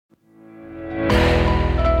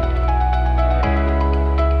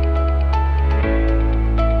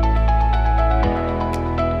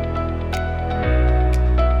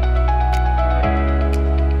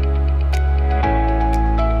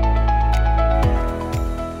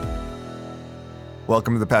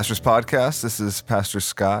Welcome to the Pastors Podcast. This is Pastor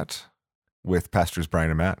Scott with Pastors Brian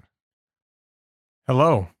and Matt.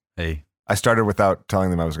 Hello. Hey. I started without telling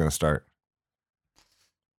them I was going to start.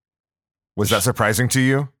 Was that surprising to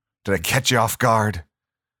you? Did I catch you off guard?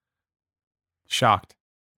 Shocked.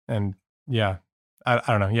 And yeah, I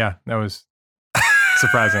don't know. Yeah, that was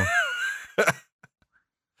surprising.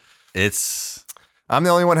 I'm the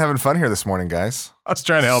only one having fun here this morning, guys. I was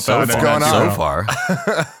trying to help So out. What's going so on? far.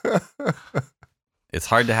 It's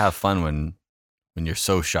hard to have fun when you're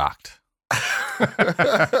so shocked.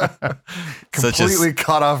 Completely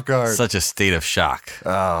caught off guard. Such a state of shock.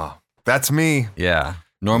 Oh, that's me. Yeah.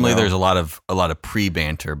 Normally No. there's a lot of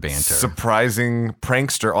pre-banter. Surprising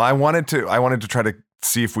prankster. Oh, I wanted to try to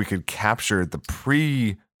see if we could capture the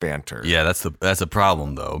pre-banter. Yeah, that's a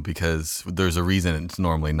problem though, because there's a reason it's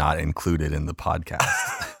normally not included in the podcast.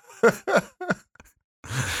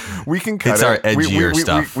 We can cut It's it. our edgier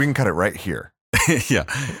stuff. We can cut it right here. Yeah,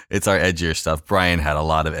 it's our edgier stuff. Brian had a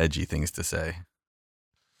lot of edgy things to say.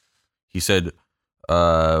 He said,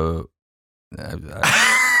 I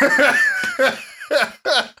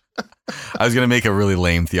was going to make a really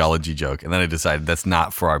lame theology joke, and then I decided that's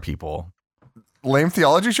not for our people. Lame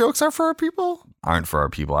theology jokes are for our people? Aren't for our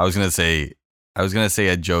people. I was going to say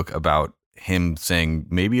a joke about him saying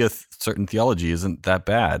maybe a certain theology isn't that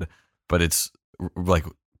bad, but it's like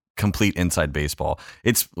complete inside baseball.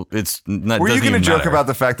 It's not. Were you going to joke about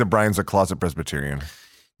the fact that Brian's a closet Presbyterian?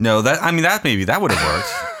 No, that would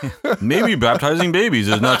have worked. Maybe baptizing babies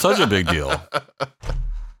is not such a big deal.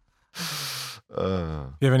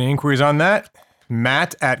 You have any inquiries on that?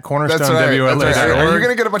 Matt at That's right. cornerstonewla.org. Are you going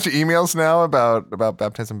to get a bunch of emails now about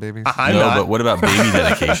baptizing babies? I'm No, not. but what about baby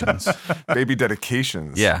dedications? Baby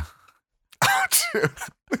dedications. Yeah. Dude.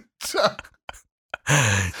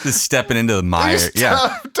 Just stepping into the mire.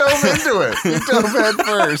 Yeah. Dove into it. You dove head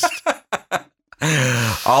first.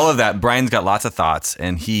 All of that. Brian's got lots of thoughts,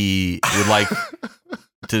 and he would like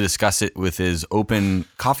to discuss it with his open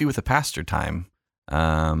coffee with a pastor time. You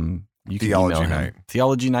can Theology email him. night.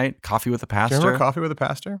 Theology night, coffee with a Do you pastor. remember Coffee with a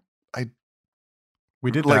Pastor? We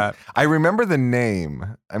did that. I remember the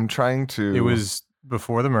name. I'm trying to. It was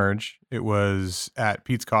before the merge. It was at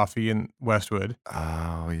Pete's Coffee in Westwood.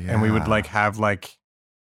 Oh, yeah. And we would come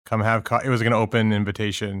have it was like an open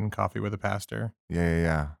invitation coffee with a pastor.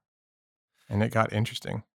 Yeah. And it got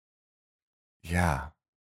interesting. Yeah,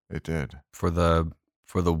 it did. for the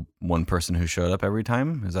one person who showed up every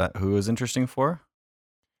time. Is that who it was interesting for?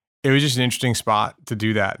 It was just an interesting spot to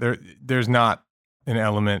do that. There's not an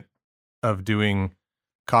element of doing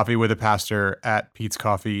coffee with a pastor at Pete's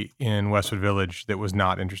Coffee in Westwood Village that was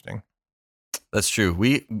not interesting. That's true.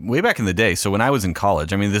 Way back in the day. So when I was in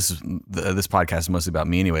college, I mean, this podcast is mostly about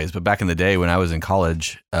me anyways, but back in the day when I was in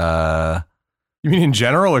college, You mean in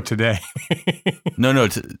general or today? no,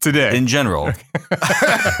 Today. in general.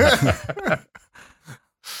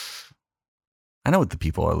 I know what the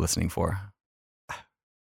people are listening for.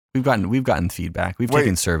 We've gotten feedback. We've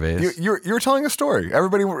taken surveys. You were telling a story.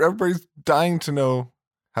 Everybody's dying to know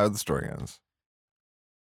how the story ends.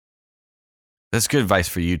 That's good advice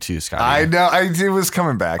for you too, Scott. I know. It was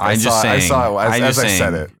coming back. I saw it as I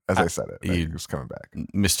said it. It was coming back.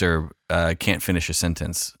 Mr. Can't finish a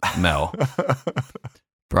sentence, Mel.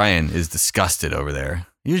 Brian is disgusted over there.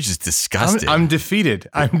 You're just disgusted. I'm defeated.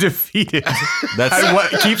 That's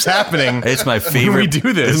what keeps happening. It's my favorite. When we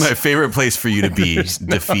do this. It's my favorite place for you to be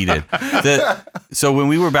defeated. So when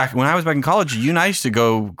I was back in college, you and I used to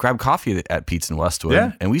go grab coffee at Pete's in Westwood,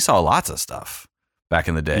 Yeah. and we saw lots of stuff back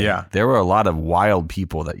in the day. Yeah. There were a lot of wild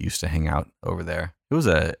people that used to hang out over there. It was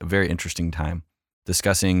a very interesting time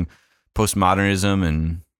discussing postmodernism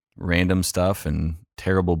and random stuff and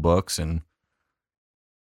terrible books, and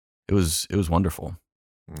it was wonderful.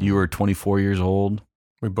 You were 24 years old.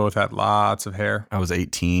 We both had lots of hair. I was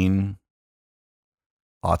 18.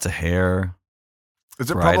 Lots of hair. Is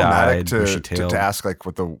it Bright-eyed, problematic to bushy-tailed. ask like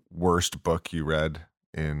what the worst book you read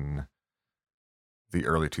in the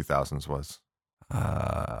early 2000s was?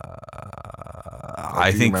 I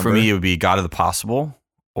do you think for remember? me it would be God of the Possible,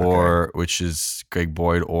 which is Greg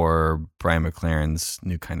Boyd, or Brian McLaren's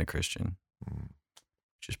New Kind of Christian,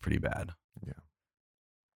 which is pretty bad.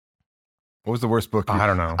 What was the worst book? I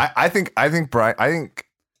don't know. I think Brian.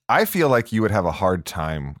 I feel like you would have a hard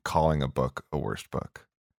time calling a book a worst book.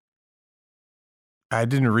 I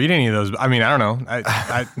didn't read any of those. I mean, I don't know.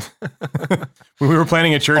 I when we were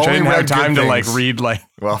planning a church, Only I didn't have read good time to things. read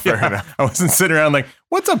Well, fair enough. I wasn't sitting around like,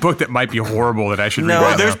 what's a book that might be horrible that I should read? No,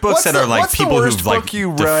 right there's now? books that are like what's the people worst who've like book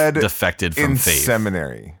you read defected from in faith.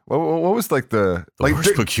 seminary. What was like the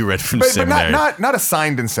Worst book you read from but seminary. not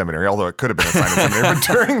assigned in seminary, although it could have been assigned in seminary. But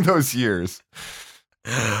during those years,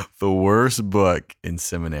 The worst book in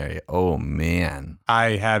seminary. Oh man.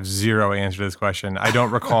 I have zero answer to this question. I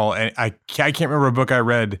don't recall. I can't remember a book I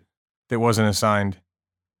read that wasn't assigned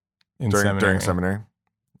in seminary. During seminary.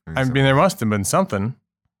 I mean, there must have been something,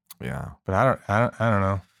 Yeah. but I don't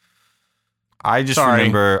know. I just Sorry,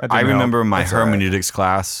 remember. that I didn't remember help. my That's all right. hermeneutics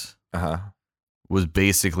class Uh-huh. was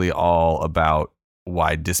basically all about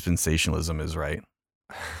why dispensationalism is right.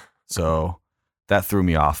 So that threw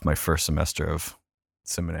me off my first semester of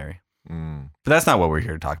seminary. Mm. But that's not what we're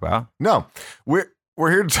here to talk about. No, we're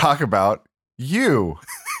here to talk about you.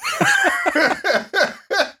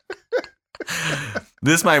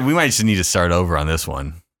 We might just need to start over on this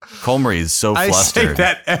one. Colmary is so I flustered. say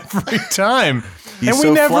that every time, He's and we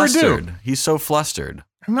so never flustered. do. He's so flustered.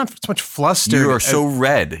 I'm not so much flustered. You are so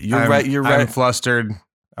red. You're right. You're I'm right. flustered.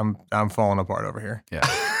 I'm falling apart over here. Yeah.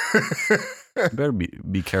 You better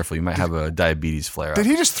be careful. You might have a diabetes flare up. Did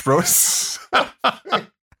he just throw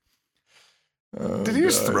Did he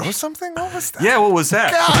just throw something? What was that? Yeah, what was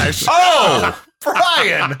that? Gosh. Oh!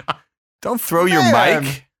 Brian. Don't throw your Man.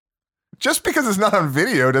 mic. Just because it's not on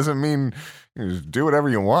video doesn't mean you just do whatever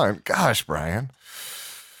you want. Gosh, Brian.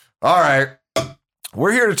 All right.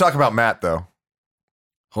 We're here to talk about Matt, though.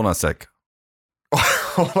 Hold on a sec.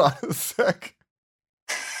 Hold on a sec.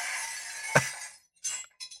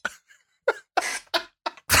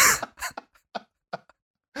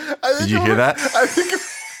 Did you hear that? I think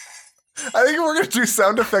if we're gonna do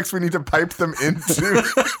sound effects, we need to pipe them into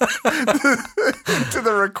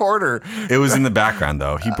the recorder. It was in the background,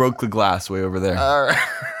 though. He broke the glass way over there. All right.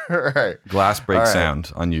 All right. Glass break all right.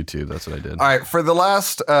 sound on YouTube. That's what I did. All right. For the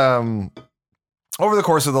last, over the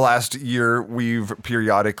course of the last year, we've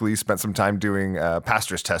periodically spent some time doing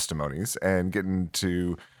pastors' testimonies and getting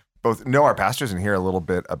to both know our pastors and hear a little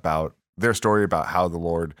bit about their story, about how the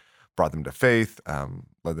Lord brought them to faith,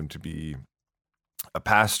 led them to be a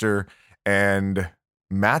pastor. And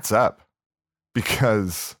Matt's up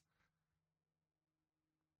because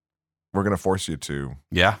we're going to force you to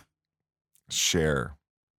Yeah. share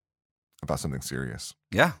about something serious.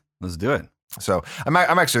 Yeah. Let's do it. So I'm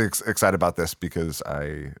actually excited about this because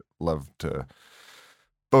I love to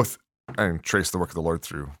both trace the work of the Lord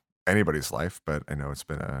through anybody's life, but I know it's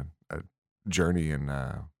been a journey and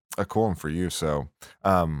a cool one for you. So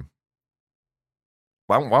why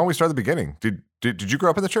don't we start at the beginning? Did you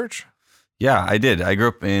grow up in the church? Yeah, I did. I grew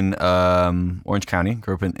up in Orange County.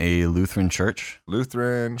 Grew up in a Lutheran church.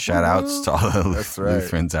 Lutheran. Shout outs to all the That's right.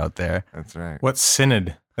 Lutherans out there. That's right. What's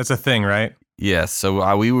synod? That's a thing, right? Yes.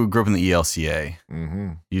 So we grew up in the ELCA. Mm-hmm.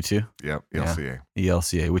 You too? Yep. Yeah. ELCA.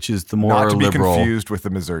 ELCA, which is the more Not to liberal. be confused with the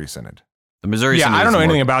Missouri Synod. The Missouri Yeah, Synod I don't is know more-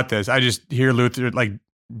 anything about this. I just hear Luther, like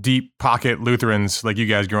deep pocket Lutherans, like you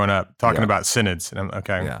guys growing up, talking Yeah. about synods. And I'm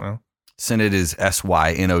okay. Yeah. Well, Synod is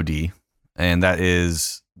SYNOD, and that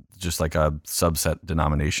is just like a subset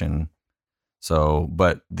denomination. So,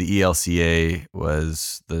 but the ELCA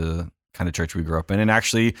was the kind of church we grew up in. And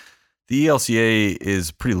actually, the ELCA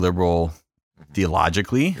is pretty liberal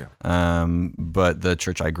theologically, but the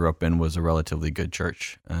church I grew up in was a relatively good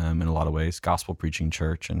church in a lot of ways, gospel preaching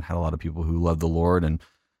church, and had a lot of people who loved the Lord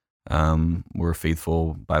and were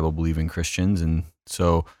faithful Bible believing Christians. And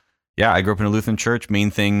so, yeah, I grew up in a Lutheran church.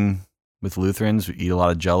 Main thing with Lutherans, we eat a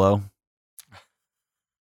lot of Jell-O.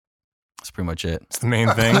 That's pretty much it. it's the main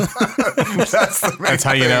thing. That's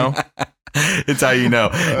how you know. It's how you know.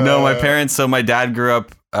 No, my parents. So my dad grew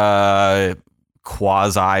up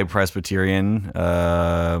quasi Presbyterian,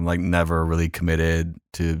 like never really committed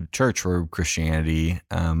to church or Christianity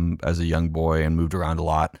as a young boy, and moved around a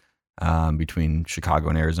lot between Chicago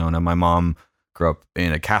and Arizona. My mom grew up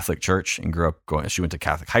in a Catholic church and grew up going. She went to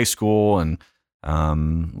Catholic high school and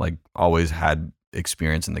like always had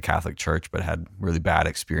experience in the Catholic church, but had really bad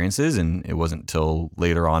experiences. And it wasn't until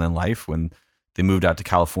later on in life when they moved out to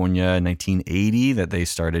California in 1980 that they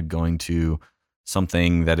started going to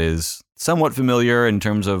something that is somewhat familiar in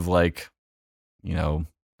terms of like, you know,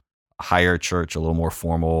 a higher church, a little more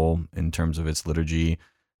formal in terms of its liturgy,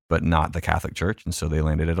 but not the Catholic church. And so they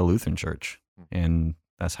landed at a Lutheran church. And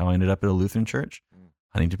that's how I ended up at a Lutheran church,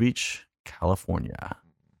 Huntington Beach, California.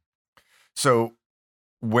 So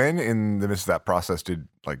when in the midst of that process did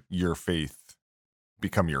like your faith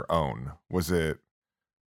become your own? Was that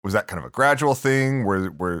kind of a gradual thing?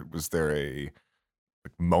 Where was there a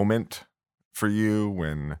moment for you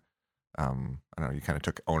when I don't know, you kind of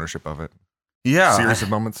took ownership of it? Yeah. Series of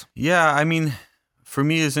moments? Yeah, I mean, for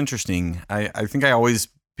me it's interesting. I think I always,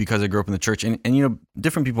 because I grew up in the church, and you know,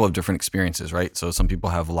 different people have different experiences, right? So some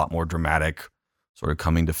people have a lot more dramatic sort of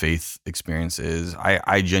coming to faith experiences.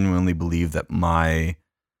 I genuinely believe that my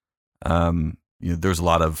there's a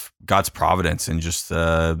lot of God's providence and just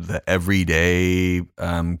the everyday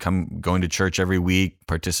going to church every week,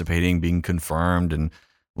 participating, being confirmed, and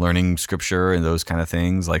learning scripture and those kind of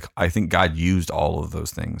things. Like, I think God used all of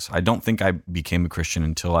those things. I don't think I became a Christian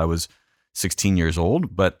until I was 16 years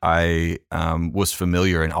old, but I was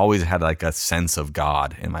familiar and always had like a sense of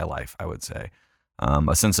God in my life, I would say.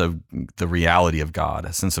 A sense of the reality of God,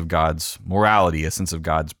 a sense of God's morality, a sense of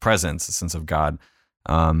God's presence, a sense of God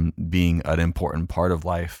being an important part of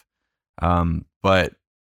life. But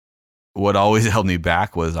what always held me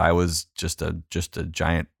back was I was just a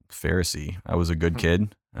giant Pharisee. I was a good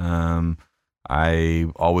kid. I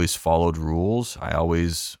always followed rules. I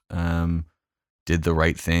always did the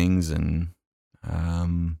right things, and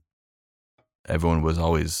everyone was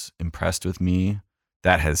always impressed with me.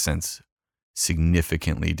 That has since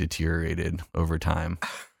significantly deteriorated over time.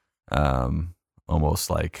 Almost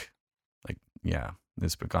like yeah,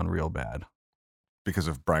 it's gone real bad. Because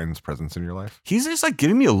of Brian's presence in your life? He's just like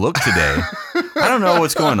giving me a look today. I don't know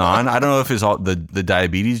what's going on. I don't know if it's all the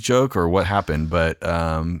diabetes joke or what happened, but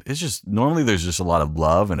it's just normally there's just a lot of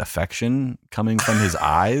love and affection coming from his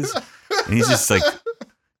eyes. And he's just like,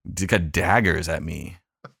 he's got daggers at me.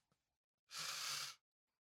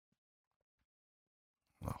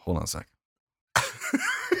 Oh, hold on a sec.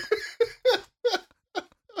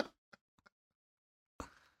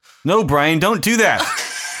 No, Brian, don't do that.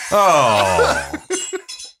 Oh.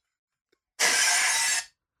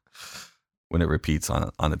 When it repeats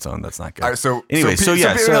on its own, that's not good. I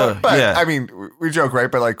mean, we joke,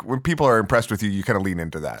 right? But like when people are impressed with you, you kind of lean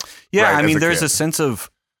into that. Yeah, right? I mean, there's a sense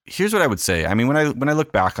of. Here's what I would say. I mean, when I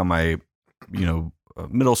look back on my,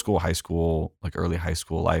 middle school, high school, like early high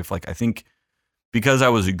school life, like I think because I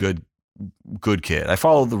was a good kid, I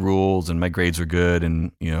followed the rules and my grades were good,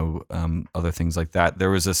 and other things like that. There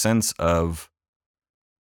was a sense of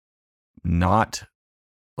not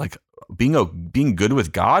like being good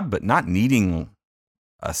with God, but not needing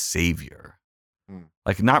a savior,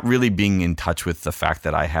 like not really being in touch with the fact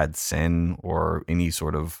that I had sin or any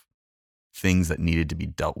sort of things that needed to be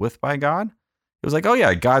dealt with by God. It was like, oh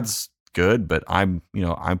yeah, God's good, but I'm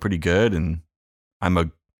pretty good, and I'm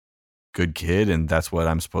a good kid, and that's what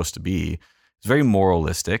I'm supposed to be. It's very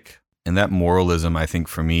moralistic. And that moralism, I think,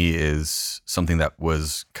 for me is something that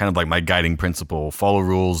was kind of like my guiding principle: follow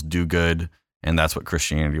rules, do good. And that's what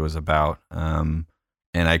Christianity was about. And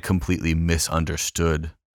I completely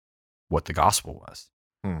misunderstood what the gospel was.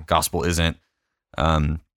 Gospel isn't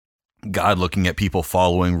God looking at people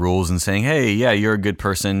following rules and saying, hey, yeah, you're a good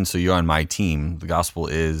person, so you're on my team. The gospel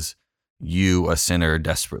is you, a sinner,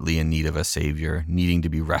 desperately in need of a savior, needing to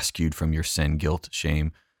be rescued from your sin, guilt,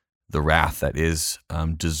 shame, the wrath that is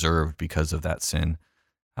deserved because of that sin.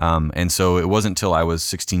 And so it wasn't until I was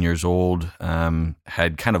 16 years old,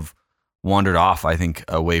 had kind of wandered off, I think,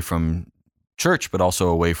 away from church, but also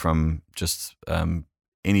away from just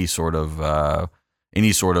any sort of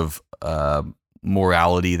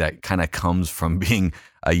morality that kind of comes from being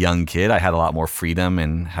a young kid. I had a lot more freedom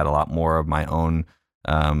and had a lot more of my own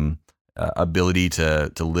ability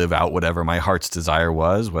to live out whatever my heart's desire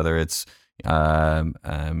was, whether it's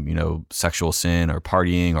sexual sin or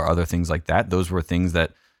partying or other things like that. Those were things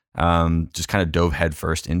that just kind of dove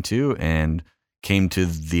headfirst into, and came to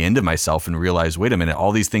the end of myself and realized, wait a minute,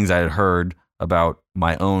 all these things I had heard about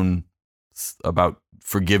about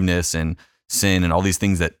forgiveness and sin and all these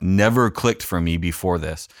things that never clicked for me before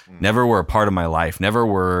this, never were a part of my life, never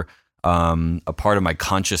were a part of my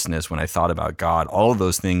consciousness when I thought about God. All of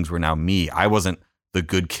those things were now me. I wasn't the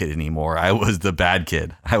good kid anymore. I was the bad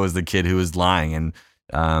kid. I was the kid who was lying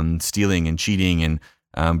and stealing and cheating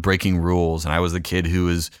and breaking rules. And I was the kid who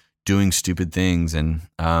was doing stupid things and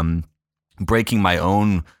breaking my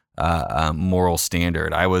own moral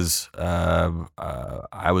standard. I was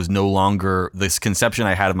no longer this conception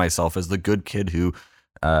I had of myself as the good kid who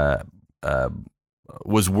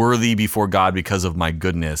was worthy before God because of my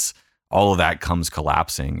goodness. All of that comes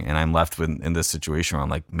collapsing, and I'm left in this situation where I'm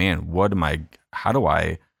like, man, how do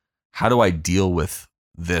I deal with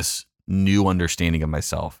this new understanding of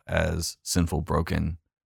myself as sinful, broken?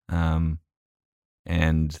 And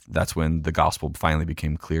that's when the gospel finally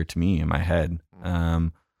became clear to me in my head,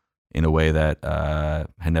 in a way that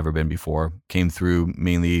had never been before. Came through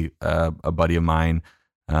mainly a buddy of mine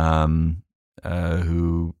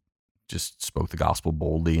who just spoke the gospel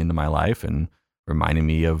boldly into my life and reminded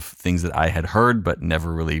me of things that I had heard but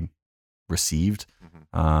never really received,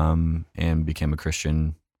 and became a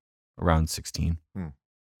Christian around 16,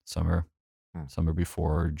 summer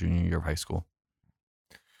before junior year of high school.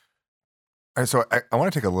 And so I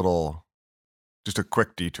want to take just a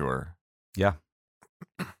quick detour. Yeah.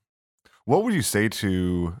 What would you say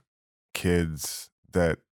to kids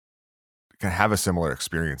that can have a similar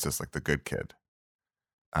experience as like the good kid?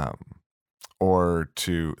 Or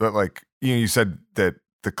to like, you said that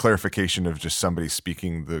the clarification of just somebody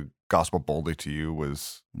speaking the gospel boldly to you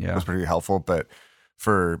was pretty helpful. But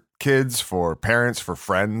for kids, for parents, for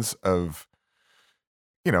friends of,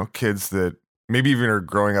 kids that maybe even are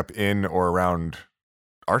growing up in or around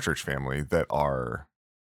our church family that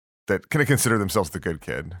kind of consider themselves the good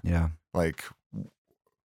kid. Yeah. Like,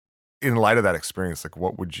 in light of that experience, like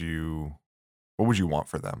what would you want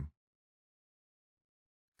for them?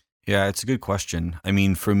 Yeah, it's a good question. I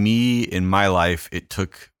mean, for me in my life, it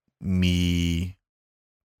took me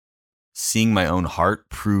seeing my own heart,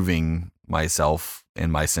 proving myself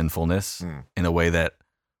and my sinfulness in a way that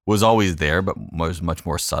was always there, but was much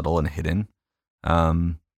more subtle and hidden.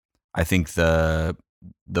 I think the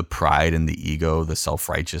pride and the ego, the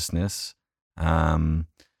self-righteousness,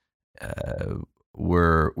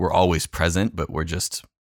 we're always present, but we're just,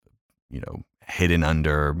 hidden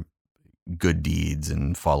under good deeds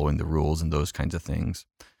and following the rules and those kinds of things.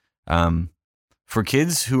 For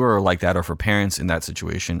kids who are like that, or for parents in that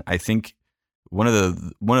situation, I think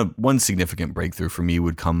one significant breakthrough for me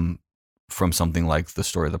would come from something like the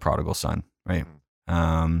story of the prodigal son, right?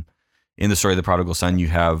 In the story of the prodigal son, you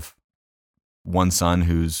have one son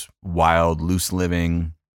who's wild, loose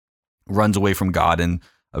living, runs away from God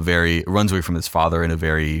runs away from his father in a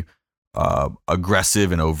very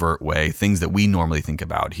aggressive and overt way, things that we normally think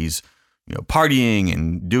about. He's partying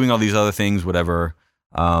and doing all these other things, whatever.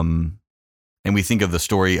 And we think of the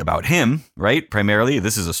story about him, right? Primarily,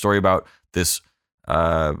 this is a story about this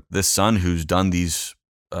son who's done these,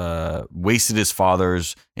 wasted his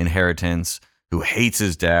father's inheritance, who hates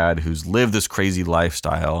his dad, who's lived this crazy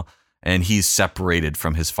lifestyle, and he's separated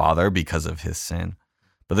from his father because of his sin.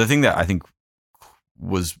 But the thing that I think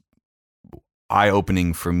was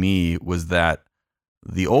eye-opening for me was that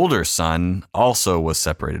the older son also was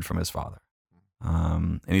separated from his father.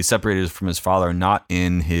 And he's separated from his father not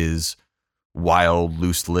in his wild,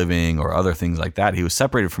 loose living or other things like that. He was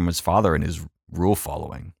separated from his father in his rule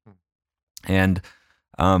following. And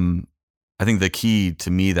I think the key to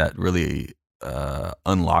me that really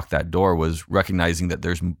unlocked that door was recognizing that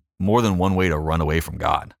there's more than one way to run away from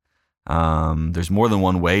God. There's more than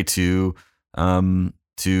one way to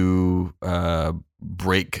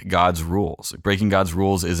break God's rules. Breaking God's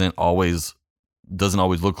rules doesn't always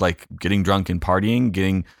look like getting drunk and partying,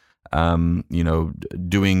 doing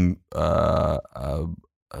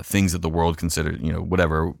things that the world considers,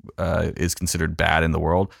 whatever is considered bad in the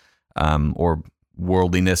world, or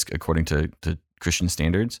worldliness according to Christian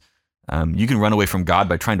standards. You can run away from God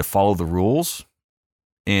by trying to follow the rules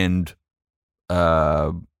and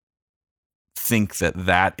think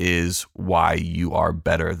that is why you are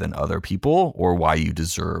better than other people or why you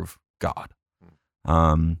deserve God.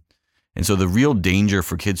 And so the real danger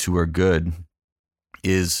for kids who are good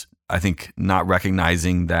is, I think, not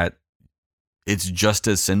recognizing that it's just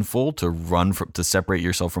as sinful to separate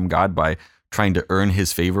yourself from God by trying to earn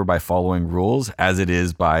his favor by following rules as it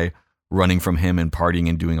is by running from him and partying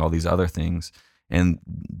and doing all these other things. And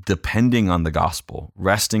depending on the gospel,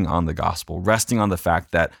 resting on the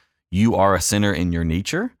fact that you are a sinner in your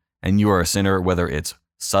nature, and you are a sinner whether it's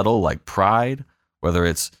subtle like pride, whether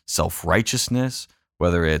it's self-righteousness,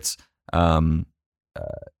 whether it's some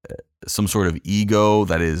sort of ego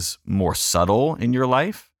that is more subtle in your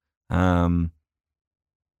life, a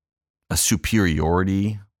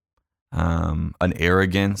superiority, an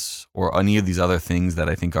arrogance, or any of these other things that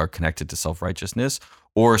I think are connected to self-righteousness,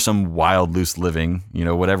 or some wild, loose living,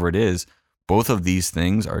 whatever it is. Both of these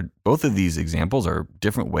examples are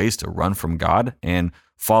different ways to run from God, and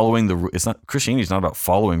following Christianity is not about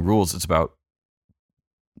following rules. It's about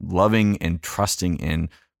loving and trusting in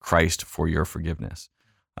Christ for your forgiveness.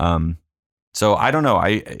 So I don't know.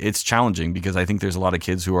 It's challenging because I think there's a lot of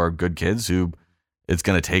kids who are good kids who it's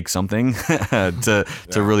going to take something to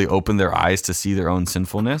really open their eyes to see their own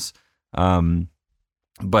sinfulness.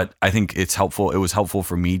 But I think it's helpful. It was helpful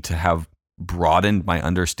for me to have broadened my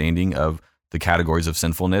understanding of the categories of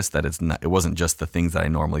sinfulness, that it wasn't just the things that I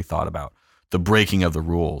normally thought about. The breaking of the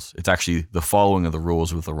rules. It's actually the following of the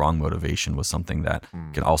rules with the wrong motivation was something that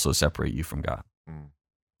can also separate you from God.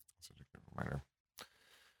 Such a good reminder.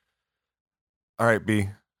 All right, B.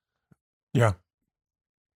 Yeah.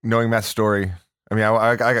 Knowing Matt's story, I mean,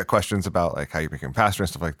 I got questions about like how you became pastor and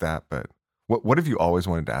stuff like that, but what have you always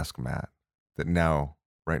wanted to ask Matt that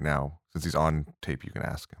right now, since he's on tape, you can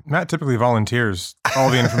ask him? Matt typically volunteers all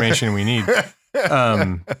the information we need.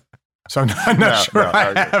 So I'm not sure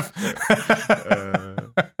I have.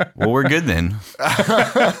 Well, we're good then.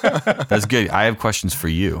 That's good. I have questions for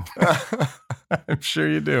you. I'm sure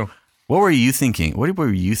you do. What were you thinking? What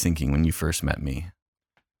were you thinking when you first met me?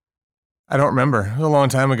 I don't remember. It was a long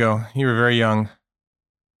time ago. You were very young.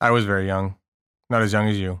 I was very young. Not as young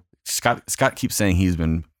as you. Scott keeps saying he's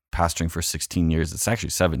been pastoring for 16 years. It's actually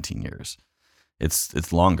 17 years.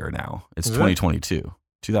 It's longer now. It's 2022.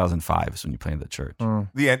 2005 is when you planted the church.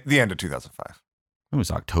 The end of 2005. It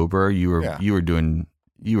was October. You were doing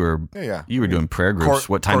prayer groups.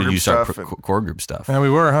 What time did you start core group stuff? Yeah, we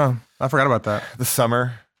were, huh? I forgot about that. The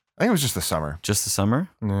summer. I think it was just the summer. Just the summer?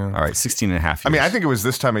 Yeah. All right, 16 and a half years. I mean, I think it was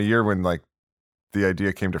this time of year when like the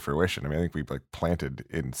idea came to fruition. I mean, I think we like planted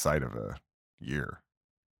inside of a year.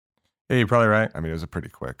 Yeah, you're probably right. I mean, it was a pretty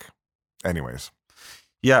quick. Anyways.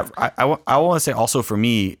 Yeah, I want to say also for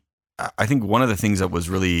me, I think one of the things that was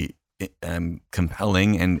really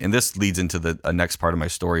compelling, and this leads into the next part of my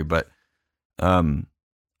story, but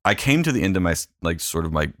I came to the end of my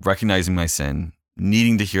recognizing my sin,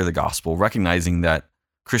 needing to hear the gospel, recognizing that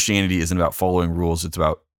Christianity isn't about following rules. It's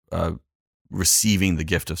about receiving the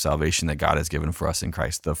gift of salvation that God has given for us in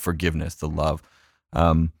Christ, the forgiveness, the love.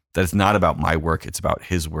 That it's not about my work. It's about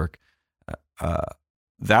his work.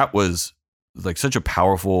 That was like such a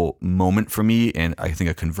powerful moment for me, and I think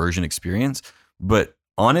a conversion experience. But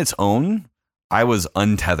on its own, I was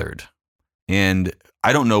untethered. And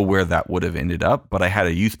I don't know where that would have ended up, but I had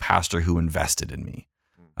a youth pastor who invested in me.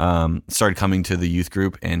 Started coming to the youth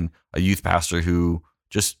group, and a youth pastor who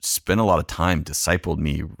just spent a lot of time, discipled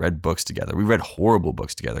me, read books together. We read horrible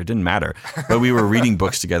books together. It didn't matter, but we were reading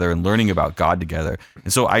books together and learning about God together.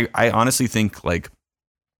 And so I honestly think, like,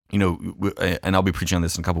 you know, and I'll be preaching on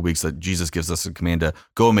this in a couple of weeks, that Jesus gives us a command to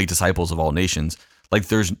go and make disciples of all nations. Like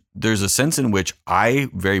there's a sense in which I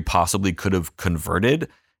very possibly could have converted,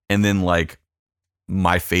 and then like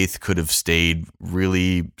my faith could have stayed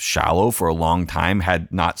really shallow for a long time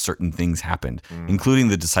had not certain things happened, including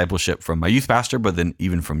the discipleship from my youth pastor, but then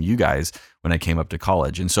even from you guys when I came up to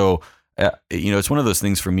college. And so, you know, it's one of those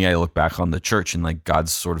things for me. I look back on the church and like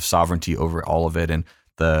God's sort of sovereignty over all of it, and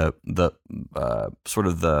the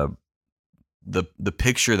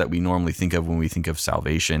picture that we normally think of when we think of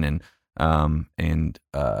salvation and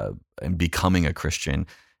becoming a Christian.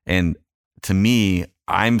 And to me,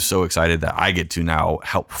 I'm so excited that I get to now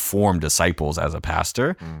help form disciples as a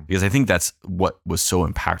pastor, because I think that's what was so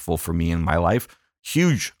impactful for me in my life.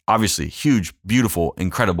 Huge, obviously huge, beautiful,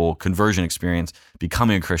 incredible conversion experience.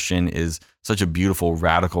 Becoming a Christian is such a beautiful,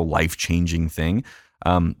 radical, life-changing thing.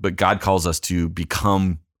 But God calls us to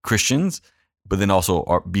become Christians, but then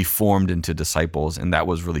also be formed into disciples. And that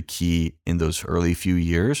was really key in those early few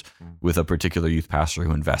years with a particular youth pastor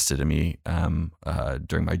who invested in me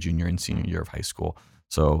during my junior and senior year of high school.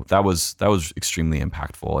 So that was extremely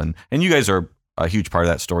impactful. And you guys are a huge part of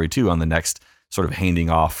that story too, on the next sort of handing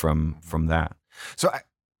off from that. So,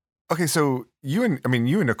 so you and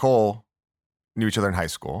Nicole knew each other in high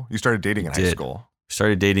school. You started dating in high school.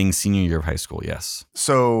 Started dating senior year of high school, yes.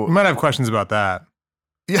 So you might have questions about that.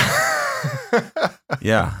 Yeah.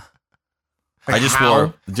 Yeah. Like I just how?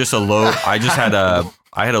 wore just a low. I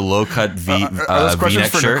had a low cut Are those questions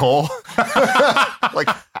V-neck for shirt. Nicole? Like,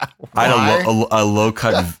 I had why? a low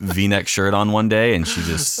cut V-neck shirt on one day, and she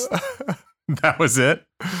just That was it.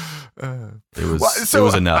 it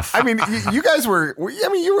was enough. I mean, you guys were. I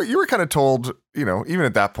mean, you were kind of told, you know, even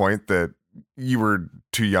at that point, that you were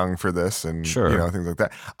too young for this, and Sure. you know, things like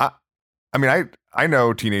that. I mean, I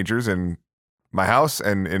know teenagers in my house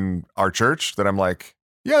and in our church that I'm like,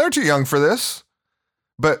 yeah, they're too young for this.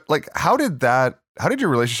 But like, how did your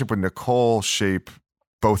relationship with Nicole shape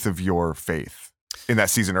both of your faith in that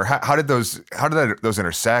season, or how did those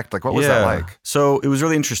intersect? Like, what was that like? So it was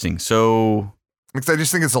really interesting. So Because I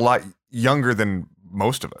just think it's a lot younger than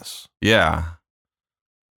most of us. yeah,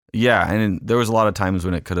 and there was a lot of times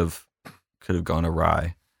when it could have gone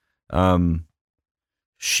awry.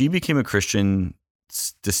 She became a Christian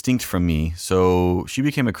distinct from me. So she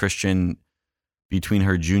became a Christian between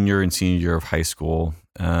her junior and senior year of high school.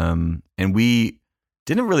 And we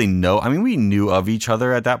didn't really know. I mean, we knew of each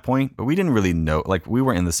other at that point, but we didn't really know. Like, we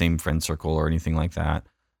weren't in the same friend circle or anything like that.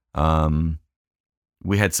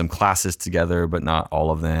 We had some classes together, but not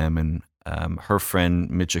all of them. And her friend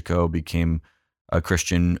Michiko became a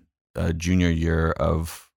Christian junior year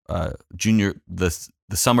of the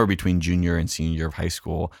summer between junior and senior year of high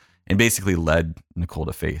school, and basically led Nicole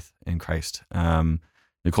to faith in Christ.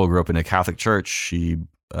 Nicole grew up in a Catholic church. She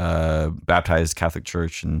baptized Catholic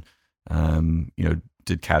church and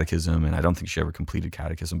did catechism, and I don't think she ever completed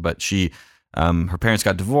catechism, but she her parents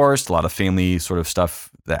got divorced, a lot of family sort of stuff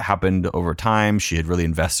that happened over time. She had really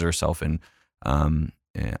invested herself in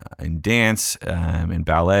in dance, in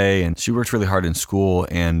ballet, and she worked really hard in school.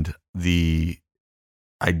 And the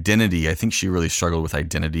identity, I think she really struggled with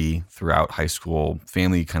identity throughout high school,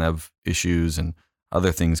 family kind of issues and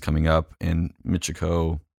other things coming up. And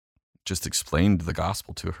Michiko just explained the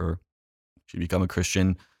gospel to her. She became a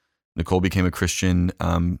Christian. Nicole became a Christian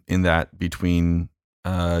in that between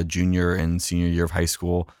junior and senior year of high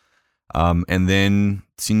school. And then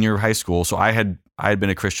senior year of high school. So I had been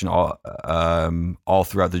a Christian all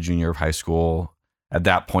throughout the junior year of high school. At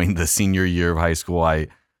that point, the senior year of high school, I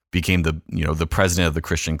became the president of the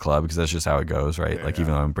Christian club, because that's just how it goes, right? Even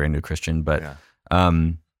though I'm a brand new Christian, but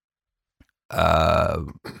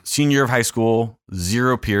senior year of high school,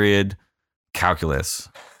 0 period calculus.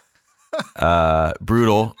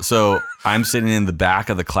 Brutal. So I'm sitting in the back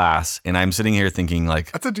of the class, and I'm sitting here thinking,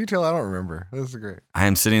 like, that's a detail I don't remember. This is great. I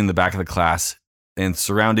am sitting in the back of the class, and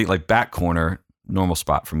surrounding, like, back corner, normal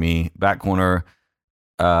spot for me, back corner,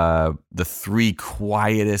 the 3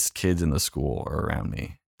 quietest kids in the school are around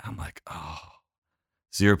me. I'm like,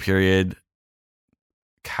 0 period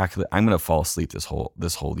calculate. I'm gonna fall asleep this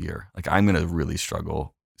whole year. Like, I'm gonna really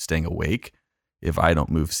struggle staying awake if I don't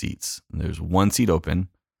move seats. And there's 1 seat open.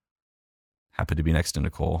 Happened to be next to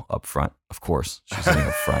Nicole up front. Of course, she's sitting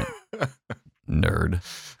up front. Nerd.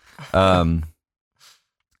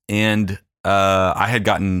 And I had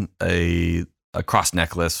gotten a cross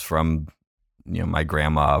necklace from my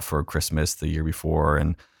grandma for Christmas the year before,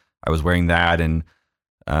 and I was wearing that. And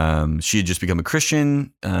she had just become a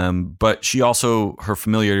Christian, but she also, her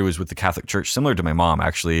familiarity was with the Catholic Church, similar to my mom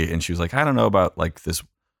actually. And she was like, I don't know about like this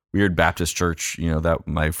weird Baptist church, that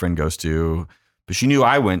my friend goes to. But she knew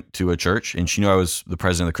I went to a church, and she knew I was the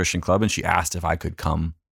president of the Christian club, and she asked if I could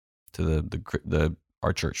come to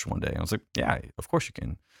our church one day. I was like, yeah, of course you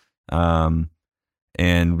can.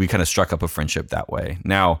 And we kind of struck up a friendship that way.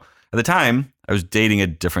 Now, at the time, I was dating a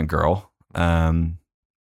different girl, and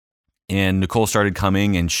Nicole started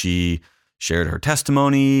coming, and she shared her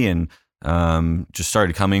testimony, and just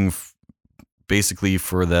started coming basically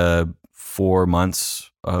for the 4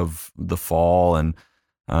 months of the fall. And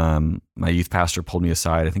my youth pastor pulled me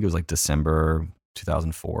aside. I think it was like December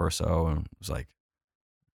 2004 or so, and was like,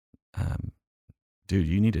 dude,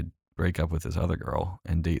 you need to break up with this other girl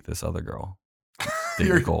and date this other girl.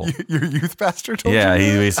 Date Nicole. Your youth pastor told you? Yeah,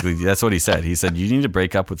 he basically, that's what he said. He said, you need to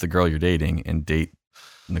break up with the girl you're dating and date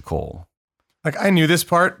Nicole. Like, I knew this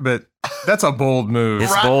part, but that's a bold move.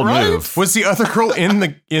 It's a bold move. Was the other girl in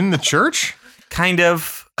the church? Kind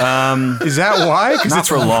of. Is that why? Because Not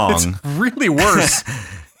for long. It's really worse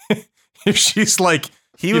if she's like,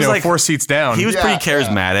 he was like 4 seats down. He was pretty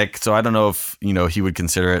charismatic, so I don't know if he would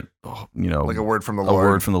consider it, like a word from the a Lord.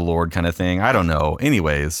 word from the Lord kind of thing. I don't know.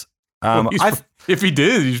 Anyways, if he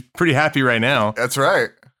did, he's pretty happy right now. That's right.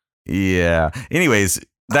 Yeah. Anyways,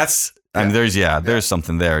 that's I mean, there's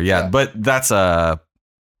something there. Yeah, but that's a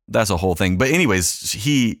whole thing. But anyways,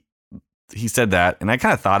 he said that, and I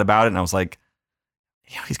kind of thought about it, and I was like,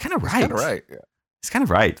 he's kind of right. He's kind of right. Yeah. He's kind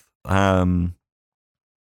of right.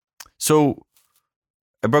 So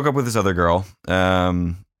I broke up with this other girl.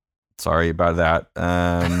 Sorry about that.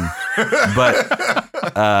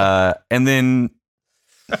 But and then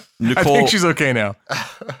Nicole. I think she's okay now.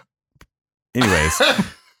 Anyways,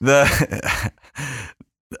 it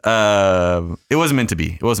wasn't meant to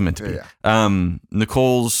be. It wasn't meant to be. Yeah.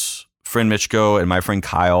 Nicole's friend Michiko and my friend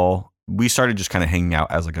Kyle, we started just kind of hanging out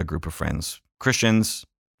as like a group of friends, Christians.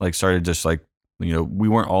 Like, started just like, we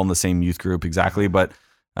weren't all in the same youth group exactly, but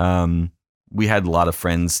we had a lot of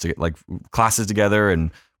friends to like classes together,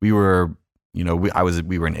 and we were, we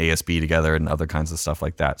were in ASB together and other kinds of stuff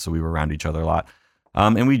like that. So we were around each other a lot,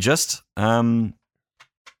 and we just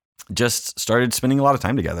started spending a lot of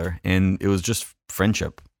time together, and it was just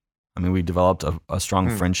friendship. I mean, we developed a strong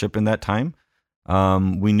friendship in that time.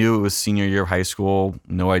 We knew it was senior year of high school,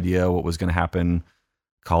 no idea what was going to happen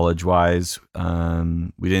college-wise.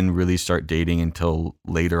 We didn't really start dating until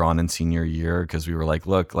later on in senior year, because we were like,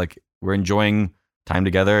 look, like, we're enjoying time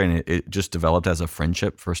together, and it just developed as a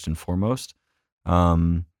friendship first and foremost.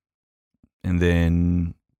 And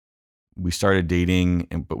then we started dating,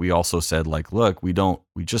 but we also said, like, look, we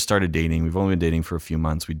just started dating. We've only been dating for a few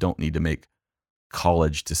months. We don't need to make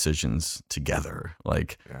college decisions together.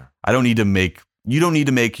 Like, you don't need to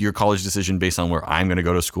make your college decision based on where I'm going to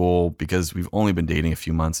go to school, because we've only been dating a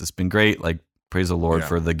few months. It's been great. Like, praise the Lord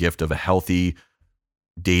for the gift of a healthy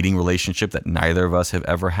dating relationship that neither of us have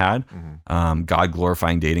ever had. Mm-hmm. God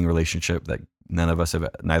glorifying dating relationship that neither of us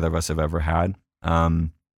have ever had.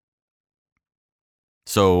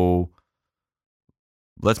 So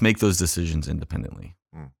let's make those decisions independently.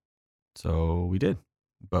 So we did,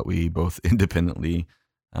 but we both independently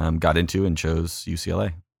got into and chose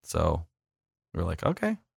UCLA. So we were like,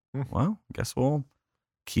 okay, well, I guess we'll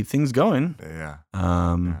keep things going. Yeah.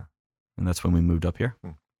 And that's when we moved up here.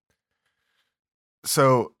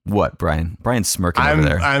 So what, Brian? Brian's smirking over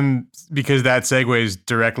there. I'm because that segues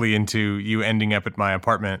directly into you ending up at my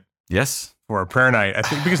apartment. Yes. For a prayer night. I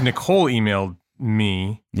think because Nicole emailed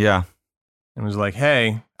me. Yeah. And was like,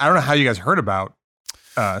 hey, I don't know how you guys heard about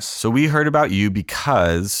us. So we heard about you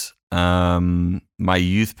because my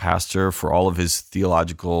youth pastor, for all of his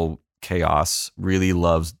theological chaos, really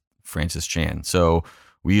loves Francis Chan. So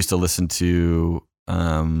we used to listen to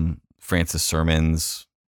Francis sermons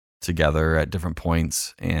together at different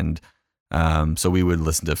points. And so we would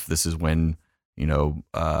listen to, this is when,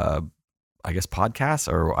 I guess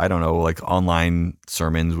podcasts, or I don't know, like online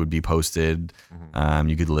sermons would be posted.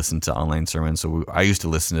 You could listen to online sermons. So I used to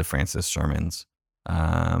listen to Francis sermons,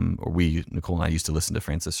 Nicole and I used to listen to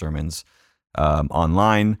Francis sermons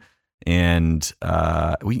online. And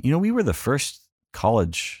we were the first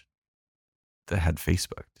college that had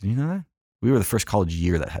Facebook. Did you know that? We were the first college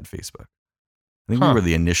year that had Facebook. I think we were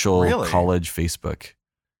the initial college Facebook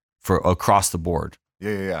for across the board.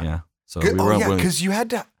 Yeah. So we were, because you had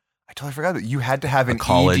to. I totally forgot that you had to have an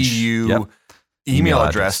college EDU email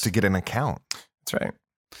address to get an account. That's right.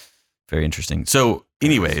 Very interesting. So,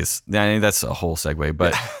 anyways, that's a whole segue.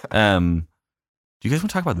 But do you guys want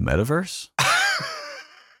to talk about the metaverse?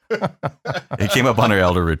 It came up on our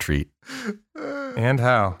elder retreat. And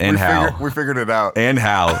how? We figured it out. And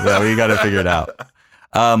how? Yeah, we got to figure it out.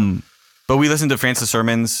 But we listened to Francis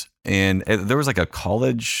sermons, and there was like a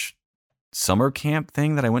college summer camp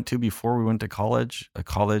thing that I went to before we went to college. A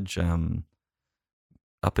college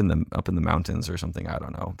up in the mountains or something. I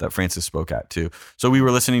don't know, that Francis spoke at too. So we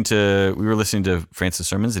were listening to Francis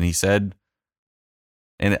sermons, and he said,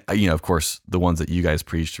 and of course the ones that you guys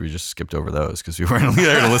preached, we just skipped over those because we weren't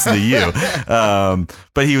there to listen to you.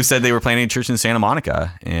 But he said they were planning a church in Santa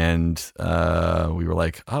Monica, and we were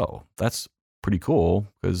like, oh, that's pretty cool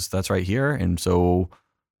because that's right here. And so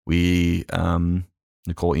we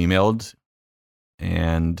Nicole emailed,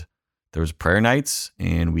 and there was prayer nights,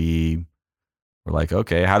 and we were like,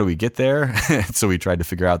 okay, how do we get there? So we tried to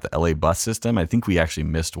figure out the LA bus system. I think we actually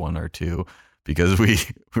missed one or two because we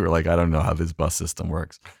were like, I don't know how this bus system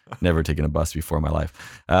works. Never taken a bus before in my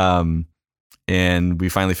life. And we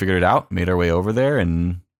finally figured it out, made our way over there.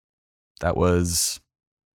 And that was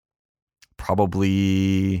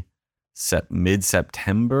probably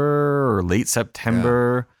mid-September or late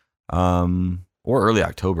September, or early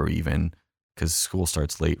October even, because school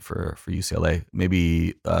starts late for UCLA.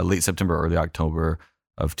 Maybe late September, early October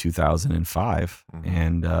of 2005,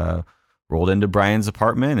 and rolled into Brian's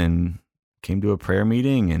apartment and came to a prayer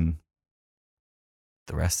meeting, and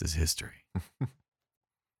the rest is history.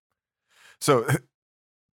 So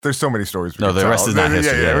there's so many stories. The rest is not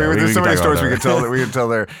history. There's so many stories we could tell. We could tell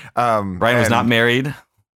there. Brian was not married.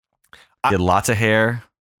 He had lots of hair.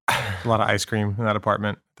 A lot of ice cream in that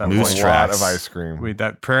apartment. A lot of ice cream.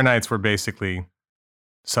 That prayer nights were basically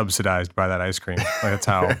subsidized by that ice cream. Like that's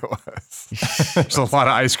how it was. There's a lot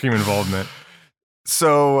of ice cream involvement.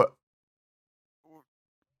 So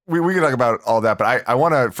we can talk about all that, but I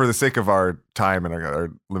want to, for the sake of our time and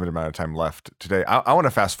our limited amount of time left today, I want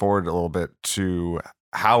to fast forward a little bit to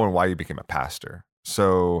how and why you became a pastor.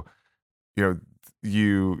 So, you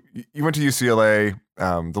went to UCLA.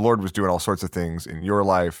 The Lord was doing all sorts of things in your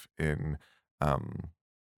life, in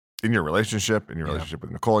your relationship,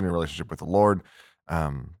 with Nicole, in your relationship with the Lord,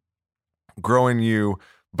 growing you.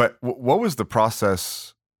 But what was the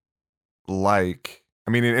process like?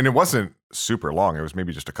 I mean, and it wasn't super long. It was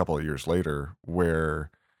maybe just a couple of years later where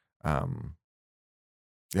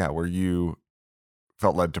you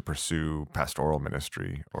felt led to pursue pastoral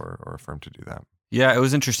ministry or affirmed to do that. Yeah, it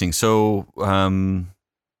was interesting. So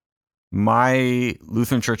my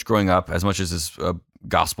Lutheran church growing up, as much as it's a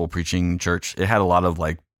gospel preaching church, it had a lot of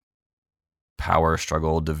like power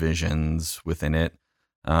struggle divisions within it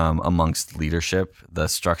amongst leadership. The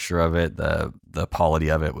structure of it, the polity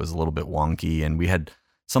of it was a little bit wonky. And we had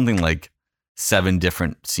something like 7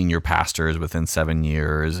 different senior pastors within 7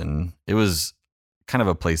 years. And it was kind of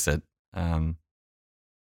a place that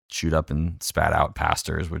chewed up and spat out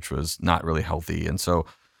pastors, which was not really healthy. And so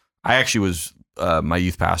I actually was my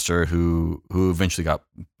youth pastor who eventually got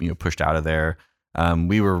pushed out of there.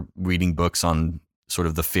 We were reading books on sort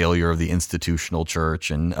of the failure of the institutional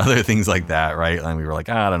church and other things like that, right? And we were like,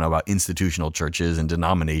 I don't know about institutional churches and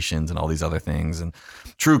denominations and all these other things, and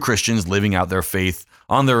true Christians living out their faith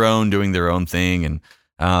on their own, doing their own thing.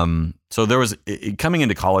 And so there was, coming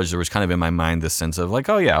into college, there was kind of in my mind this sense of like,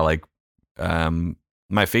 oh yeah, like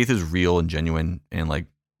my faith is real and genuine, and like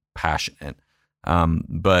passionate.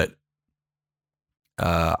 But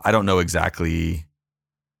I don't know exactly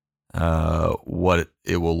what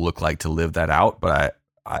it will look like to live that out, but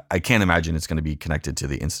I can't imagine it's going to be connected to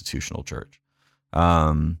the institutional church.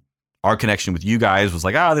 Our connection with you guys was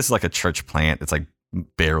like, this is like a church plant. It's like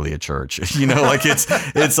barely a church, like it's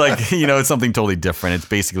like, it's something totally different. It's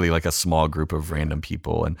basically like a small group of random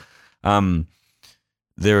people. And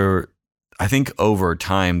I think over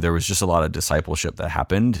time, there was just a lot of discipleship that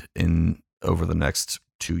happened over the next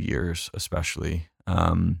 2 years, especially.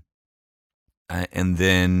 And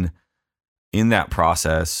then in that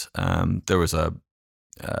process, there was a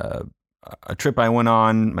trip I went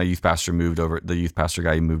on. My youth pastor the youth pastor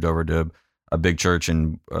guy moved over to a big church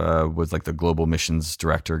and was like the global missions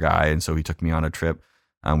director guy. And so he took me on a trip.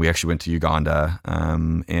 We actually went to Uganda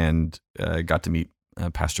and got to meet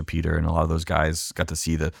Pastor Peter and a lot of those guys, got to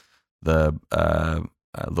see the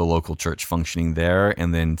local church functioning there,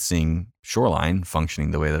 and then seeing Shoreline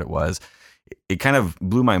functioning the way that it was. It kind of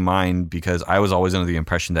blew my mind because I was always under the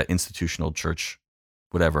impression that institutional church,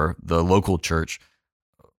 whatever, the local church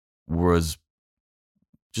was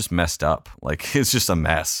just messed up. Like it's just a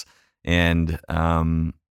mess, and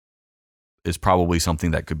is probably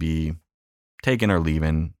something that could be taken or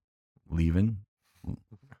leaving. I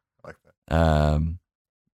like that.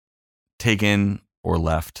 Taken or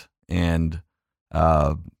left. And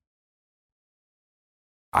I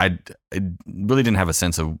really didn't have a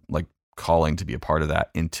sense of like calling to be a part of that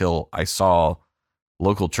until I saw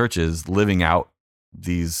local churches living out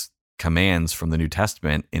these commands from the New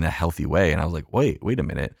Testament in a healthy way. And I was like, wait a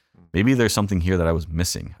minute. Maybe there's something here that I was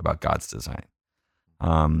missing about God's design.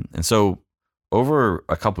 And so over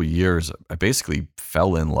a couple of years, I basically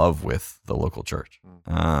fell in love with the local church,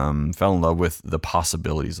 fell in love with the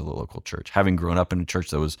possibilities of the local church. Having grown up in a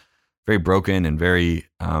church that was very broken and very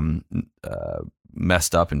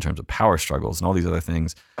messed up in terms of power struggles and all these other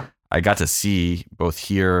things, I got to see both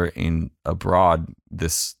here and abroad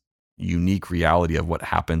this unique reality of what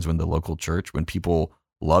happens when the local church, when people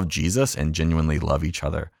love Jesus and genuinely love each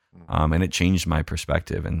other. And it changed my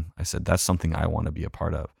perspective. And I said, that's something I want to be a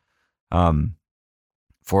part of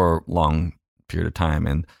for a long period of time.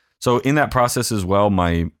 And so in that process as well,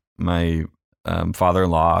 my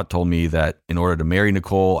father-in-law told me that in order to marry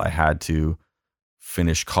Nicole, I had to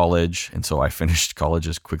finish college. And so I finished college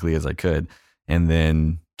as quickly as I could and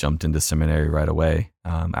then jumped into seminary right away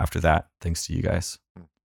after that, thanks to you guys.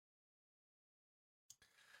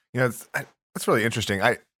 It's really interesting.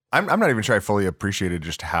 I'm not even sure I fully appreciated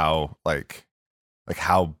just how like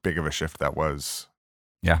how big of a shift that was.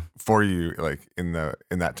 Yeah. For you, like in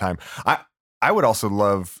that time. I would also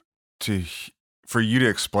love for you to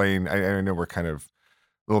explain. I know we're kind of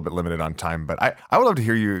a little bit limited on time, but I would love to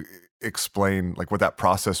hear you explain like what that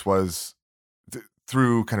process was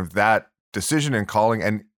through kind of that decision and calling,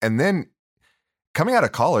 and then coming out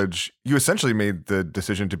of college, you essentially made the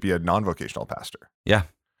decision to be a non-vocational pastor. Yeah.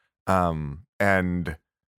 And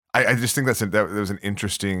I just think that was an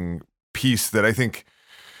interesting piece that I think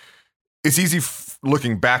it's easy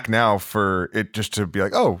looking back now for it just to be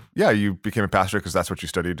like, oh yeah, you became a pastor because that's what you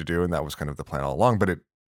studied to do, and that was kind of the plan all along. But it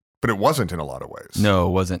wasn't in a lot of ways. No,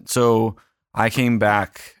 it wasn't. So I came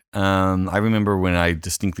back. I remember when I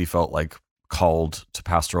distinctly felt like called to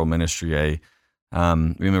pastoral ministry. I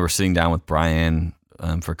remember sitting down with Brian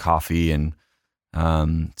for coffee and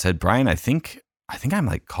said, Brian, I think I'm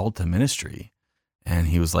like called to ministry. And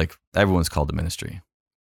he was like, everyone's called to ministry.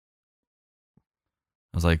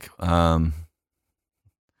 I was like,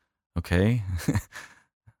 okay.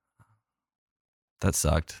 That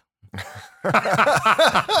sucked.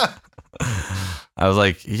 I was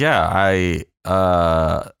like, yeah,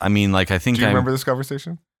 I mean, like, I think Do you remember this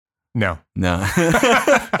conversation? No. Do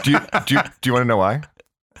you want to know why?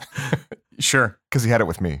 Sure. Because he had it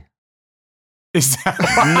with me. Is that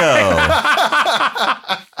No.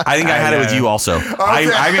 I think I had it with you also. Okay.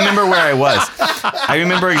 I remember where I was. I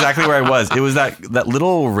remember exactly where I was. It was that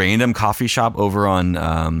little random coffee shop over on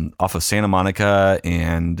off of Santa Monica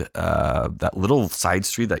and that little side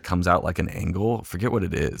street that comes out like an angle. I forget what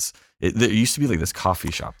it is. There used to be like this coffee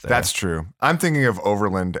shop there. That's true. I'm thinking of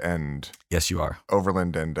Overland and... Yes, you are.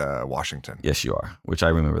 Overland and Washington. Yes, you are. Which I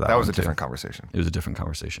remember that. That was a different conversation. It was a different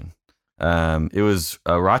conversation. It was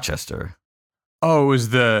Rochester. Oh, it was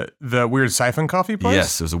the weird siphon coffee place?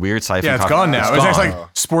 Yes, it was a weird siphon. Yeah, it's coffee. gone now. It was actually gone. like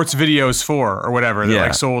Sports Videos 4 or whatever. That Yeah.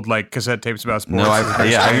 like sold like cassette tapes about sports. No,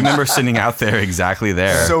 I remember sitting out there exactly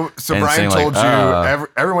there. So and Brian saying, told like, you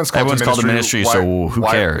everyone's called the ministry, Why- so who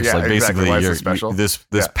why- cares? Yeah, like exactly. basically, Why is you're, it special? this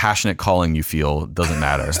Yeah. passionate calling you feel doesn't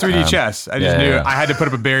matter. It's 3D chess. I just yeah, knew yeah. I had to put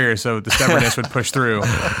up a barrier so the stubbornness would push through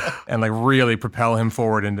and like really propel him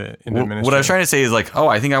forward into ministry. What I was trying to say is like,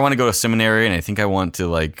 I think I want to go to seminary, and I think I want to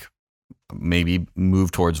like maybe move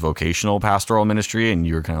towards vocational pastoral ministry. And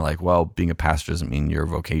you were kind of like, well, being a pastor doesn't mean you're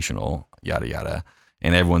vocational, yada yada.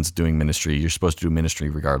 And everyone's doing ministry. You're supposed to do ministry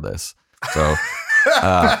regardless. So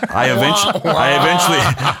I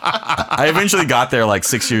eventually got there like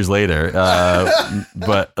 6 years later.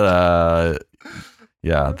 But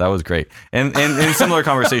yeah, that was great. And similar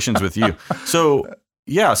conversations with you. So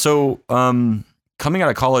yeah, coming out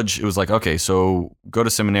of college, it was like, okay, so go to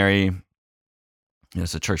seminary.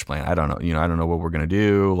 It's a church plan. I don't know. I don't know what we're gonna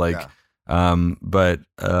do. Like, but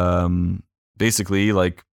basically,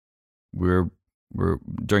 like we're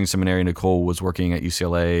during seminary. Nicole was working at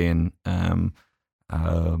UCLA and in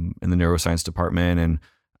the neuroscience department and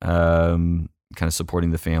kind of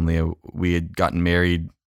supporting the family. We had gotten married.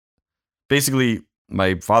 Basically,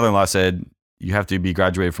 my father-in-law said you have to be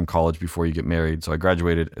graduated from college before you get married. So I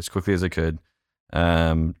graduated as quickly as I could,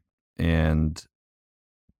 and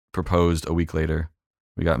proposed a week later.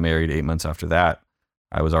 We got married 8 months after that.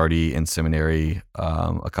 I was already in seminary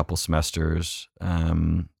a couple semesters.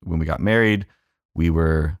 When we got married, we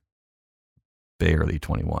were barely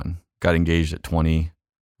 21. Got engaged at 20.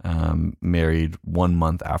 Married 1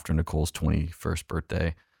 month after Nicole's 21st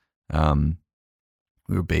birthday.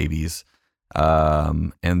 We were babies.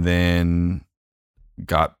 And then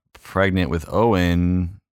got pregnant with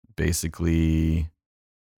Owen basically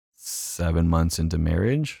 7 months into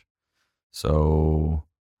marriage. So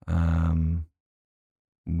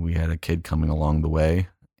we had a kid coming along the way,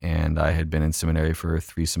 and I had been in seminary for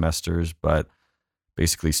 3 semesters, but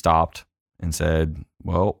basically stopped and said,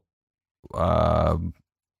 well,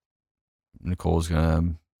 Nicole's going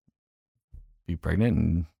to be pregnant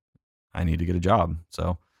and I need to get a job.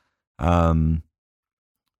 So I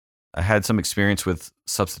had some experience with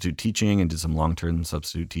substitute teaching and did some long-term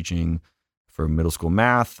substitute teaching for middle school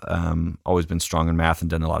math. Always been strong in math and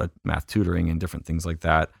done a lot of math tutoring and different things like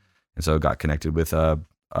that. And so got connected with a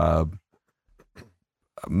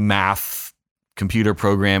math computer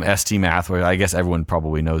program, ST Math, where I guess everyone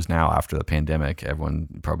probably knows now after the pandemic. Everyone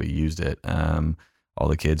probably used it. All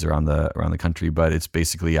the kids around the country, but it's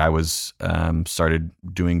basically I was started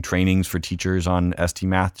doing trainings for teachers on ST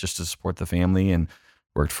Math just to support the family, and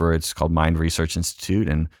worked for it's called Mind Research Institute,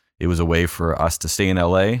 and it was a way for us to stay in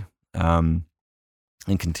LA and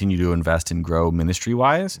continue to invest and grow ministry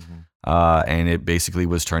wise. And it basically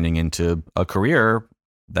was turning into a career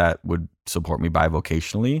that would support me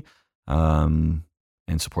bivocationally and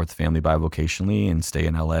support the family bivocationally and stay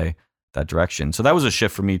in LA that direction. So that was a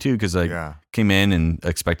shift for me too, because I came in and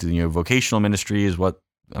expected, vocational ministry is what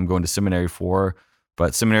I'm going to seminary for,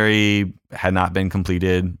 but seminary had not been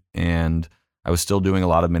completed and I was still doing a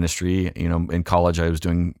lot of ministry. In college I was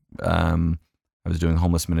doing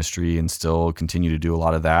homeless ministry and still continue to do a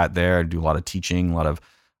lot of that there. I do a lot of teaching, a lot of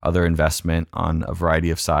other investment on a variety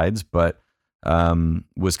of sides, but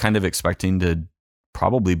was kind of expecting to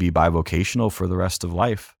probably be bivocational for the rest of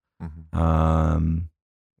life.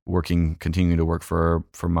 Continuing to work for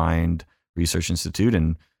Mind Research Institute,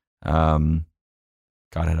 and God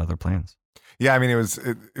had other plans. Yeah, I mean, it was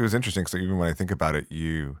interesting because even when I think about it,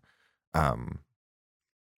 you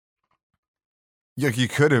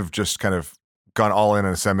could have just kind of gone all in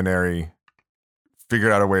a seminary,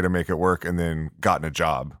 figured out a way to make it work, and then gotten a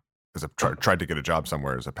job tried to get a job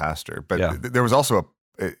somewhere as a pastor. But there was also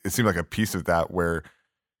it seemed like a piece of that where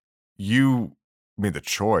you made the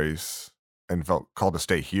choice and felt called to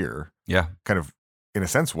stay here. Yeah, kind of in a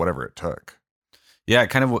sense, whatever it took. Yeah,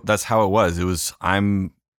 kind of. That's how it was. It was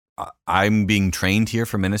I'm being trained here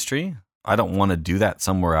for ministry. I don't want to do that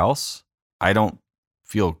somewhere else. I don't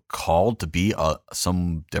feel called to be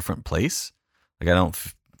some different place. Like I don't,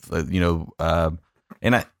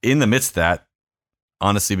 and in the midst of that,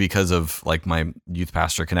 honestly, because of like my youth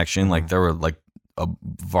pastor connection, like there were like a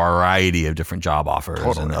variety of different job offers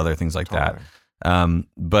and other things like that.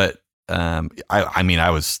 But I mean, I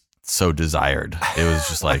was so desired. It was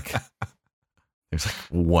just like there's like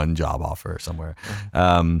one job offer somewhere.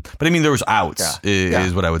 But I mean, there was outs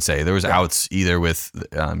is what I would say. There was outs either with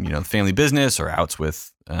the family business or outs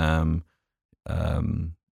with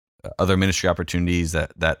other ministry opportunities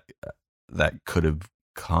that could have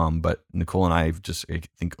come. But Nicole and I have just, I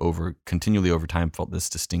think, continually over time felt this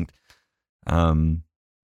distinct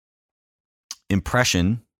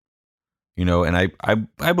impression, and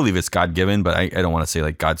I believe it's God-given, but I don't want to say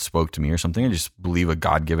like God spoke to me or something. I just believe a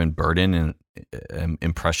God-given burden and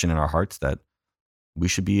impression in our hearts that we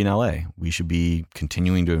should be in LA. We should be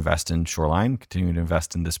continuing to invest in Shoreline, continuing to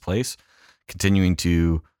invest in this place, continuing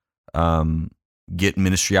to get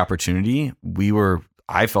ministry opportunity.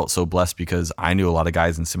 I felt so blessed because I knew a lot of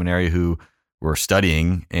guys in seminary who were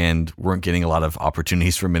studying and weren't getting a lot of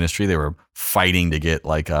opportunities for ministry. They were fighting to get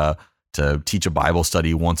to teach a Bible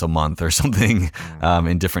study once a month or something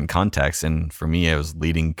in different contexts. And for me, I was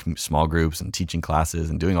leading small groups and teaching classes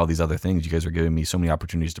and doing all these other things. You guys were giving me so many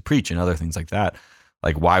opportunities to preach and other things like that.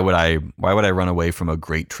 Like, why would I run away from a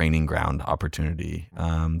great training ground opportunity?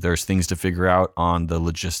 There's things to figure out on the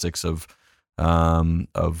logistics of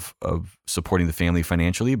supporting the family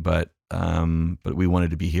financially, but we wanted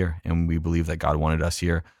to be here, and we believe that God wanted us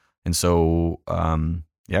here. And so,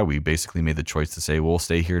 we basically made the choice to say, we'll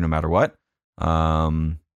stay here no matter what.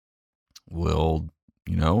 We'll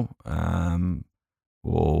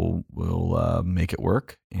make it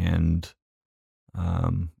work, and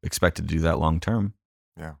expected to do that long term.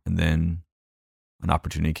 Yeah. And then an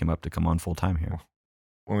opportunity came up to come on full time here.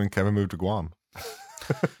 Well, when Kevin moved to Guam.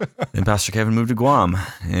 And Pastor Kevin moved to Guam,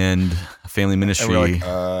 and a family ministry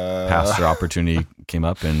pastor opportunity came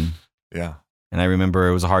up, and I remember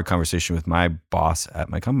it was a hard conversation with my boss at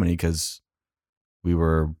my company because we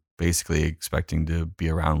were basically expecting to be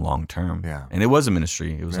around long term. Yeah. And it was a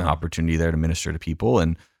ministry. It was an opportunity there to minister to people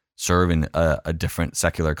and serve in a different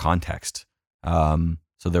secular context. So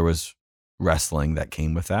there was wrestling that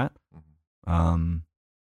came with that.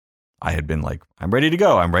 I had been like, I'm ready to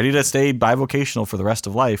go. I'm ready to stay bivocational for the rest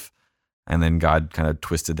of life. And then God kind of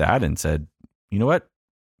twisted that and said, you know what?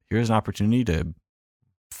 Here's an opportunity to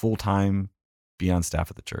full-time be on staff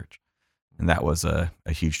at the church. And that was a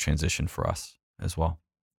huge transition for us as well.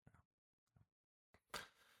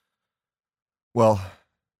 Well,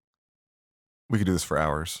 we could do this for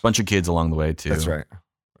hours. Bunch of kids along the way too. That's right.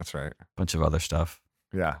 Bunch of other stuff.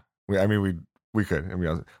 Yeah. We could. I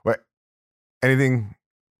mean, what? Anything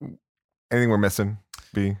we're missing?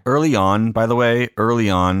 B? Early on, by the way,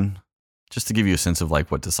 just to give you a sense of like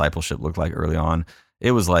what discipleship looked like early on,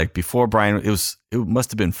 it was like before Brian, it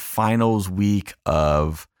must have been finals week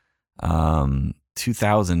of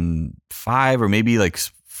 2005 or maybe like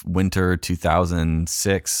winter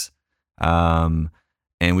 2006. And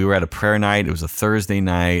we were at a prayer night. It was a Thursday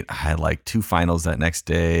night. I had like 2 finals that next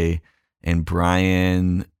day, and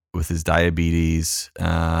Brian, with his diabetes,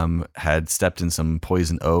 had stepped in some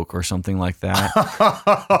poison oak or something like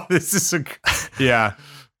that. This is yeah.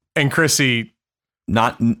 And Chrissy,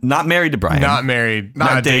 not married to Brian, not married,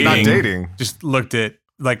 not dating. Just looked at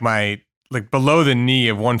like below the knee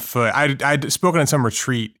of one foot. I'd spoken on some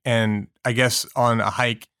retreat, and I guess on a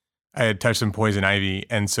hike, I had touched some poison ivy,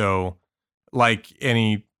 and so like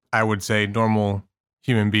any, I would say, normal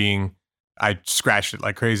human being, I scratched it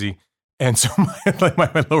like crazy. And so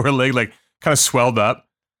my lower leg like kind of swelled up,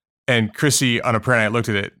 and Chrissy on a prayer night looked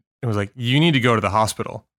at it and was like, you need to go to the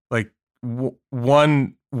hospital. Like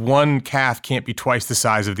one calf can't be twice the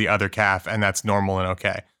size of the other calf, and that's normal and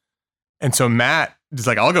okay. And so Matt is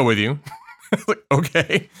like, I'll go with you. Like,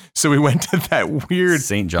 okay. So we went to that weird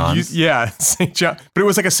St. John's. St. John, but it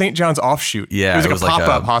was like a St. John's offshoot. Yeah, it was like a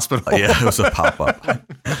pop-up hospital. Yeah, it was a pop-up.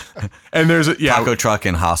 And there's taco truck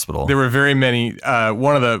and hospital. There were very many.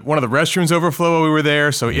 One of the restrooms overflow while we were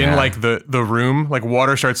there. So in like the room, like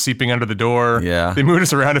water starts seeping under the door. Yeah, they moved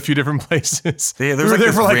us around a few different places. Yeah, there was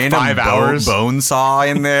there for like random 5 hours. Bone saw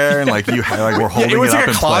in there, and like you had, like we're holding it up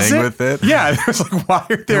and playing with it. Yeah, there was like why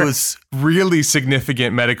are there really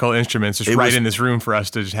significant medical instruments just right in this room for us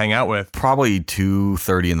to just hang out with? Probably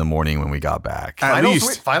 2:30 in the morning when we got back.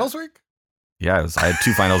 Finals week? Yeah, I had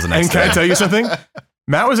 2 finals the next day. And can I tell you something?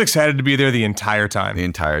 Matt was excited to be there the entire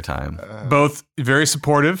time. Both very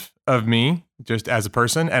supportive of me just as a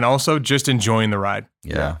person, and also just enjoying the ride.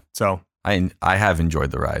 Yeah. So I have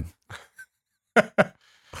enjoyed the ride.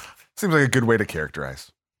 Seems like a good way to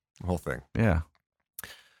characterize the whole thing. Yeah.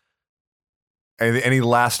 Any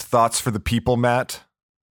last thoughts for the people, Matt?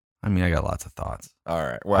 I mean, I got lots of thoughts. All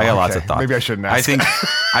right. Well, I got lots of thoughts. Maybe I shouldn't ask.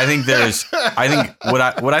 I think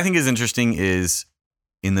what I think is interesting is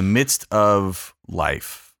in the midst of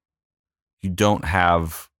life, you don't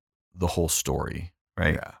have the whole story,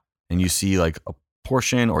 right? Yeah. And you see like a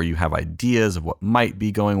portion, or you have ideas of what might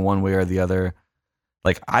be going one way or the other.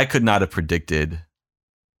 Like I could not have predicted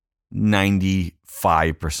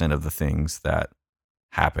 95% of the things that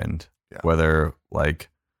happened, whether like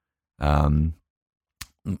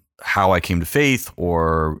how I came to faith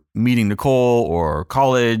or meeting Nicole or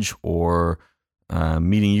college or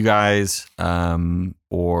meeting you guys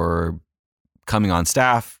or coming on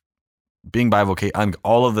staff, being bivocational,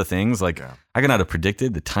 all of the things. Like I could not have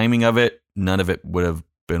predicted the timing of it. None of it would have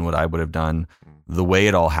been what I would have done. The way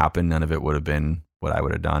it all happened, none of it would have been what I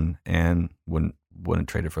would have done, and wouldn't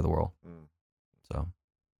trade it for the world. So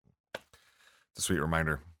it's a sweet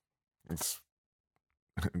reminder. It's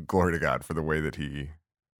glory to God for the way that he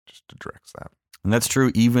just directs that. And that's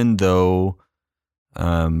true, even though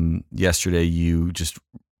yesterday you just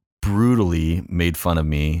brutally made fun of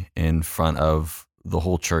me in front of the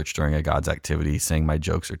whole church during a God's activity, saying my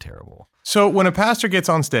jokes are terrible. So when a pastor gets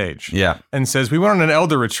on stage Yeah. and says, we went on an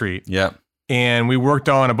elder retreat Yeah. and we worked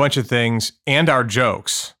on a bunch of things and our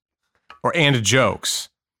jokes, and jokes,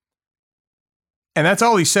 and that's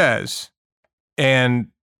all he says, and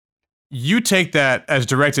you take that as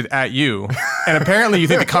directed at you, and apparently you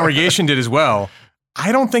think the congregation did as well,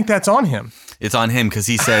 I don't think that's on him. It's on him because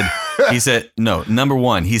he said, no, number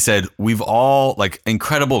one, he said, we've all like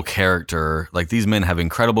incredible character. Like these men have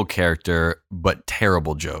incredible character, but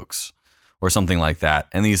terrible jokes or something like that.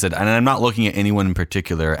 And he said, and I'm not looking at anyone in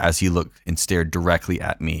particular, as he looked and stared directly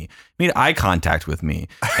at me. He made eye contact with me.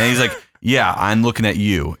 And he's like, yeah, I'm looking at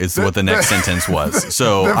you is what the next sentence was.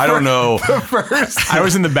 So I don't know. I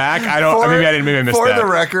was in the back. Maybe I missed that. For the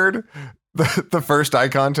record, the first eye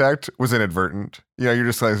contact was inadvertent. You know, you're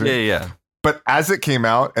just like, Yeah. But as it came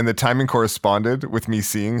out and the timing corresponded with me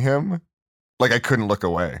seeing him, like I couldn't look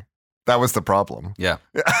away. That was the problem. Yeah.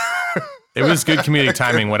 It was good comedic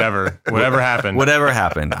timing, whatever happened. Whatever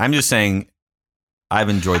happened. I'm just saying I've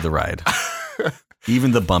enjoyed the ride.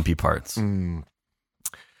 Even the bumpy parts. And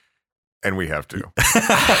we have to.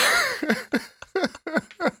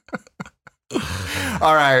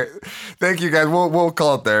 All right. Thank you guys. We'll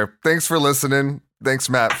call it there. Thanks for listening. Thanks,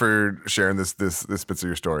 Matt, for sharing this bits of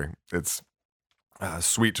your story. It's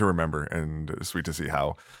sweet to remember and sweet to see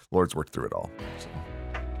how Lord's worked through it all. So.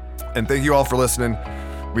 And thank you all for listening.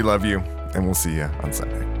 We love you, and we'll see you on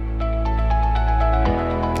Sunday.